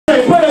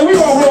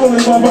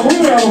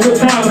have a good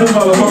time with this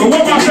motherfucker.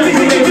 What my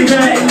sexy ladies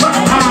at?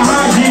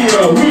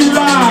 Yeah, we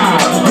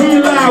live, we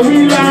live, we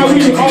live,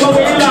 we all the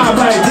way live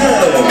like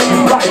that,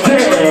 like that,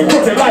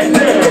 work it like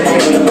that,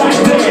 like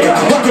that,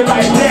 work it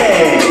like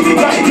that,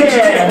 like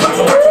that.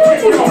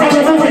 I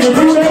remember when you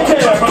do that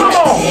there. Come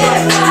on.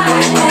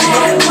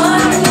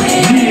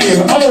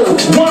 Yeah, oh,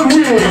 one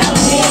win.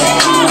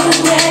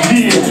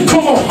 Yeah,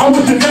 come on, I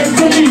want you next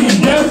to me,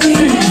 yes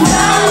indeed.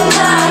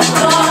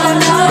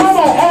 Come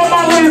on, all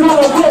my ladies on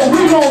the floor,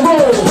 we gon'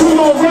 roll, we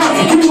gon' rock,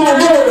 we gon'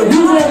 roll, we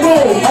gon'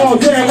 roll. Oh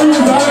yeah, ooh,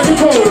 I like to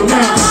go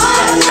now.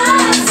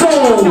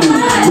 Soul,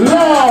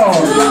 love.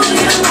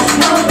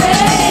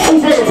 Ooh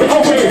baby,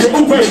 oh baby,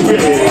 ooh baby,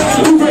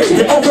 ooh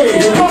baby, oh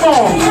baby. Come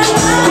on,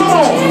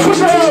 put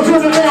the L's in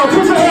the air,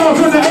 put the L's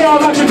in the air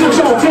like you just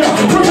don't care.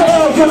 Put the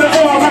L's in the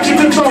air like you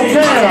just don't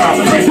care.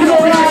 You know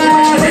right?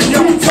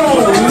 You soul,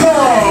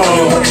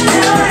 love.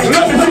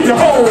 Let me see you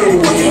hold.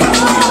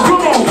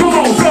 Come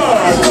on,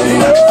 son.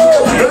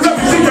 Let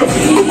me see you.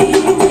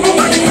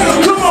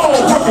 Come on,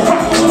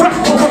 rock,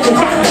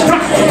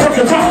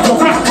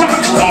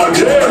 oh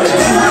yeah.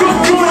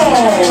 Come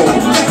on.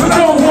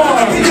 No one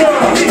can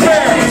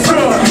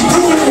answer.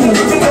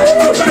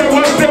 Say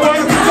what?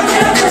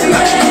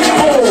 Oh,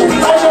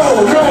 no,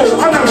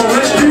 I never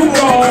let you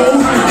go.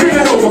 Get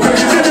it over, cause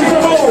you did it some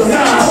more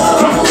now.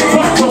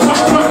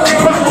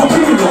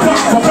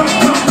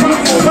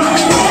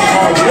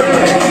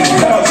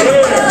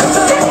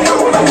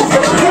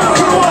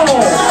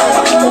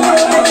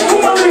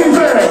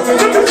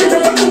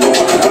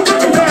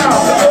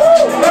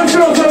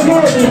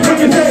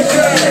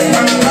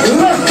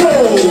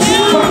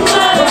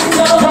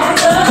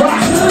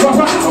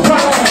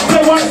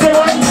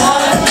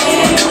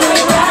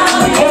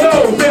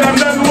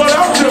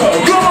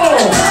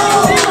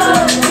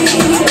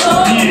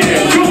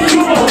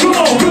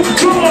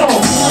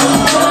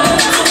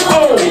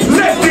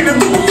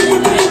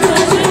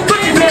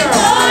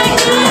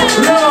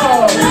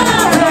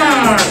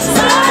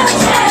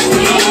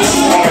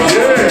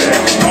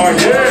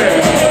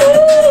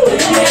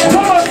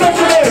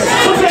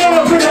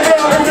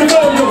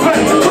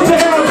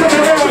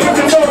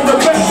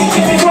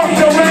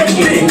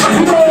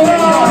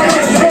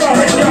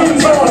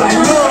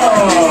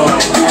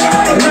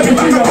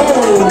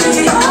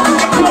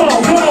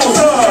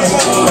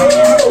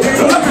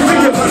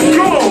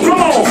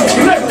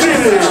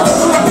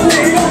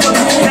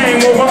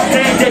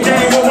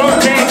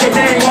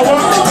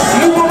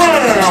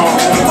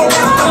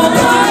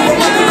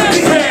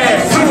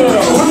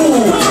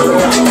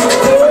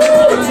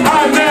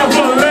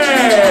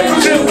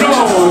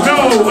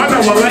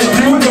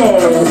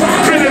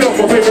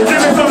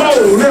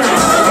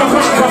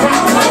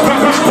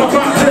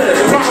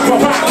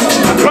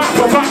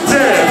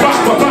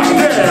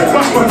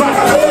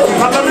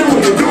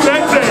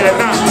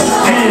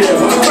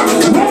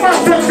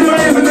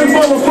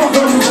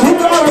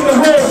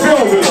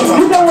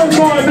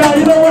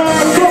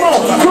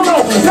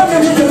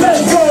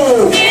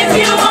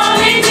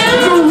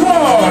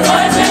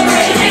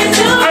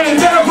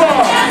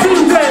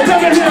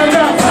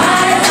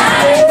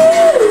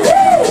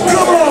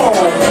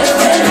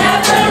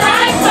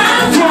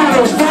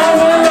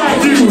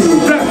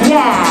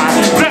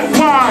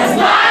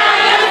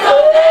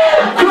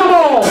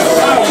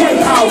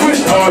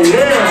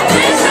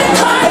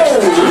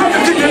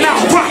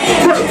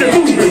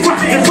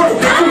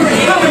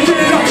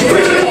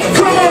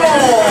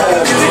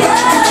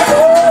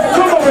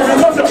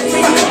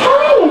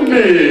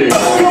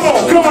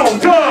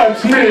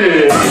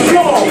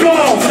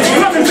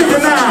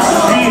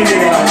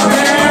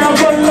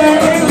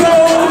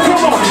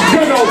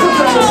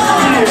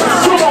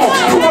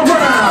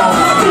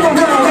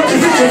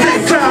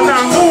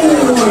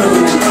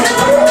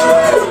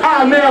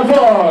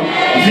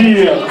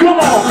 Yeah, come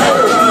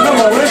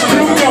on, let's do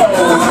go.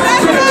 Come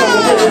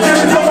on,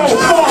 yeah, come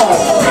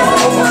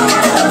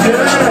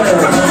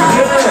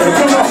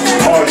on,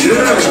 oh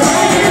yeah.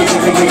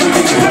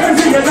 Let me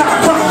see you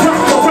now, rock,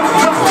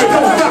 it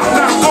don't stop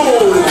now,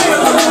 oh.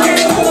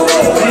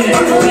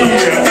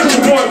 Yeah, it's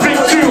your boy Big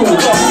Choo.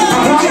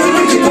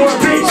 It's your boy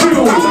Big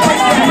Choo.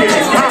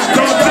 Yeah, I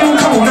come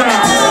through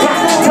now.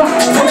 Rock,